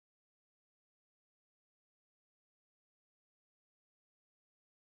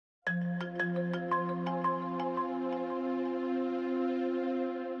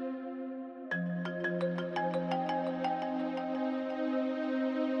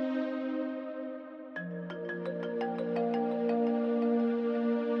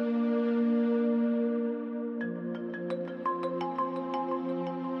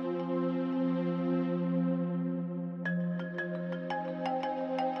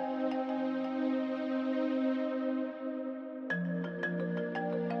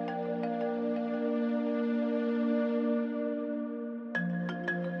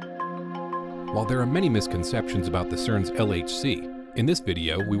While there are many misconceptions about the CERN's LHC, in this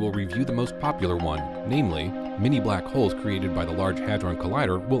video we will review the most popular one, namely, mini black holes created by the Large Hadron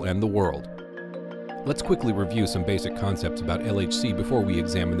Collider will end the world. Let's quickly review some basic concepts about LHC before we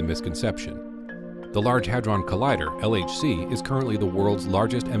examine the misconception. The Large Hadron Collider, LHC, is currently the world's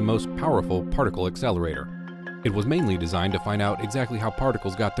largest and most powerful particle accelerator. It was mainly designed to find out exactly how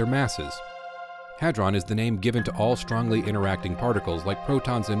particles got their masses. Hadron is the name given to all strongly interacting particles like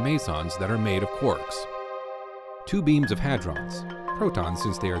protons and mesons that are made of quarks. Two beams of hadrons, protons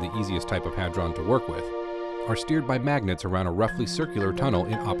since they are the easiest type of hadron to work with, are steered by magnets around a roughly circular tunnel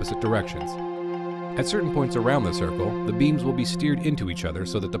in opposite directions. At certain points around the circle, the beams will be steered into each other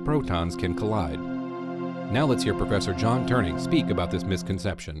so that the protons can collide. Now let's hear Professor John Turning speak about this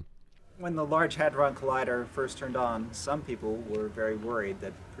misconception. When the Large Hadron Collider first turned on, some people were very worried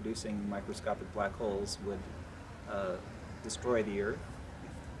that producing microscopic black holes would destroy the Earth.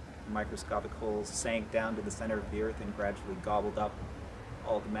 If microscopic holes sank down to the center of the Earth and gradually gobbled up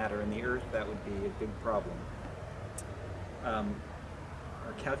all the matter in the Earth, that would be a big problem. Our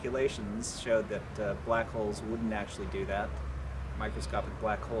calculations showed that black holes wouldn't actually do that. Microscopic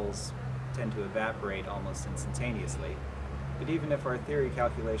black holes tend to evaporate almost instantaneously. But even if our theory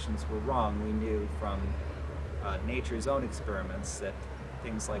calculations were wrong, we knew from nature's own experiments that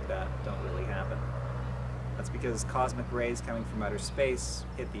things like that don't really happen. That's because cosmic rays coming from outer space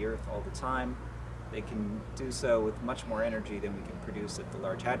hit the Earth all the time. They can do so with much more energy than we can produce at the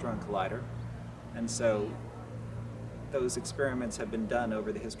Large Hadron Collider. And so those experiments have been done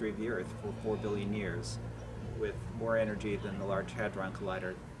over the history of the Earth for 4 billion years with more energy than the Large Hadron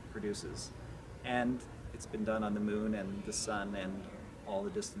Collider produces. And it's been done on the Moon and the Sun and all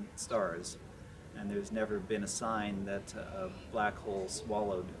the distant stars. And there's never been a sign that a black hole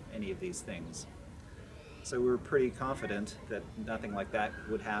swallowed any of these things. So we were pretty confident that nothing like that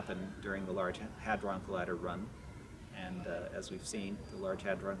would happen during the Large Hadron Collider run. And as we've seen, the Large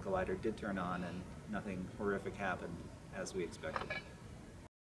Hadron Collider did turn on and nothing horrific happened as we expected.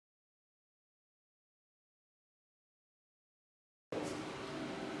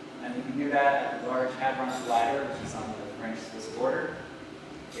 And we can do that at the Large Hadron Collider, which is on the French-Swiss border.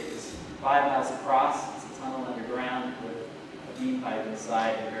 It is 5 miles across. It's a tunnel underground with a beam pipe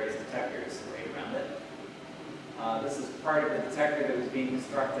inside and various detectors right around it. This is part of the detector that was being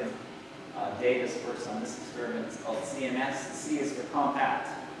constructed. Davis works on this experiment. It's called CMS. The C is for compact.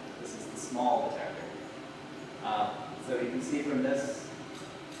 This is the small detector. So you can see from this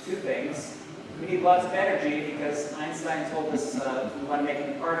two things. We need lots of energy because Einstein told us if we want to make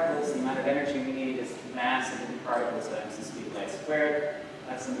new particles, the amount of energy we need is the mass of the new particles times the speed of light squared.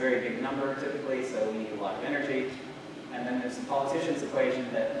 That's a very big number typically, so we need a lot of energy. And then there's the politician's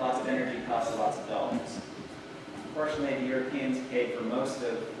equation that lots of energy costs lots of dollars. Unfortunately, the Europeans paid for most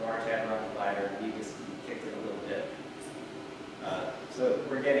of the Large Hadron Collider. We just kicked it a little bit. So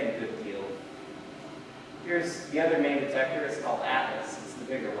we're getting a good deal. Here's the other main detector. It's called Atlas. It's the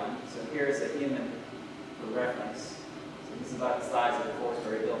bigger one. So here's a human for reference. So this is about the size of a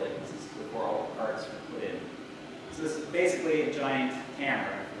 4-story building. This is before all the parts were put in. So this is basically a giant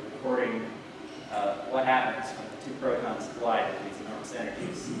camera recording what happens when the two protons collide at these enormous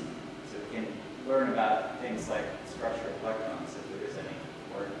energies. So we can learn about things like the structure of electrons, if there is any,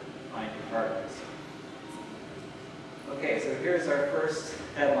 or find new particles. Okay, so here's our first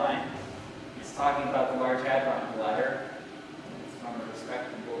headline. It's talking about the Large Hadron Collider. It's from a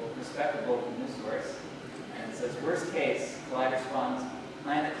respectable news source. And it says, worst case, collider spawns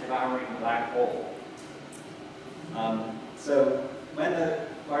planet-devouring black hole. So when the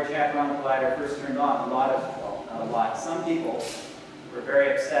Large Hadron Collider first turned on, some people were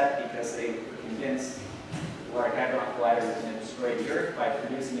very upset because they were convinced the Large Hadron Collider was going to destroy the Earth by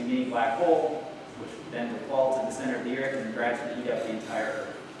producing a mini black hole, which then would fall to the center of the Earth and gradually eat up the entire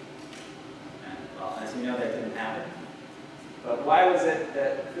Earth. And, well, as we know, that didn't happen. But why was it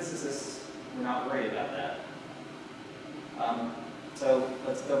that physicists were not worried about that? So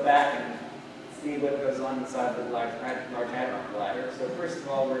let's go back and see what goes on inside the Large Hadron Collider. So first of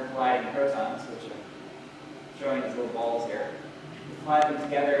all, we're colliding protons, which I'm showing these little balls here. We collide them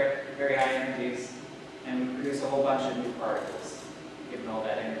together at very high energies, and we produce a whole bunch of new particles, given all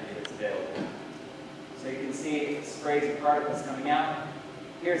that energy that's available. So you can see sprays of particles coming out.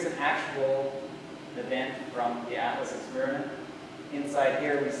 Here's an actual event from the Atlas experiment. Inside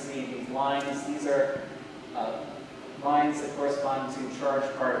here we see these lines. These are lines that correspond to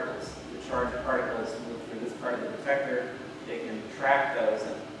charged particles. The charged particles move through this part of the detector. They can track those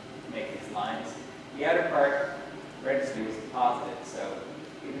and make these lines. The outer part registers positive, so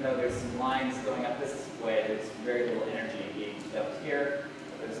even though there's some lines going up this way, there's very little energy being dumped here.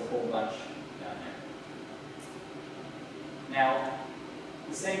 But there's a whole bunch Now,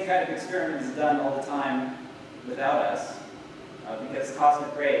 the same kind of experiment is done all the time without us, because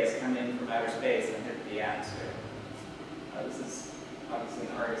cosmic rays come in from outer space and hit the atmosphere. This is obviously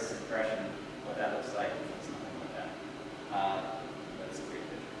an artist's impression of what that looks like. Something like that. That's a great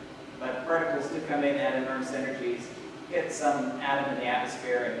picture. But particles do come in at enormous energies, hit some atom in the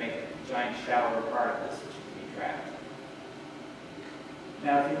atmosphere, and make a giant shower of particles, which can be tracked.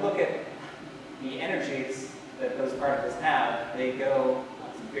 Now, if you look at the energies that those particles have, they go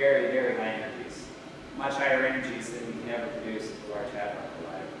up to very, very high energies, much higher energies than we can ever produce at the Large Hadron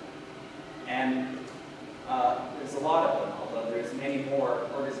Collider. And there's a lot of them, although there's many more,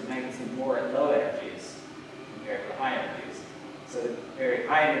 orders of magnitude more at low energies compared to high energies. So at very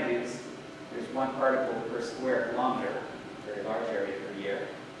high energies, there's one particle per square kilometer, a very large area per year.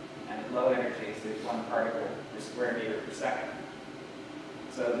 And at low energies, there's one particle per square meter per second.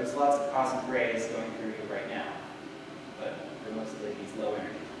 So there's lots of cosmic rays going through you right now, but they're mostly these low energy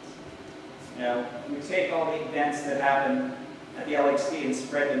ones. Now, we take all the events that happen at the LHC and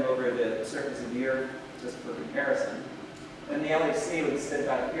spread them over the surface of the Earth, just for comparison. Then the LHC would sit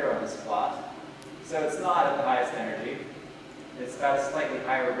about here on this plot. So it's not at the highest energy. It's got a slightly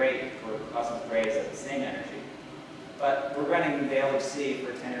higher rate for cosmic rays at the same energy. But we're running the LHC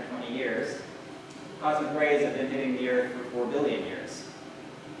for 10 or 20 years. Cosmic rays have been hitting the Earth for 4 billion years.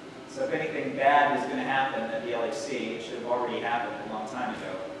 So if anything bad was going to happen at the LHC, it should have already happened a long time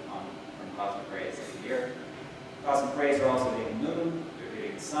ago from cosmic rays at the Earth. Cosmic rays are also hitting the moon, they're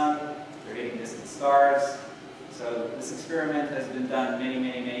hitting the sun, they're hitting distant stars. So this experiment has been done many,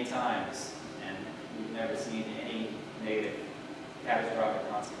 many, many times, and we've never seen any negative catastrophic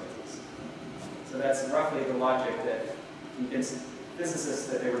consequences. So that's roughly the logic that convinced physicists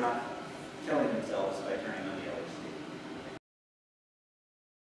that they were not killing themselves by turning on the LHC.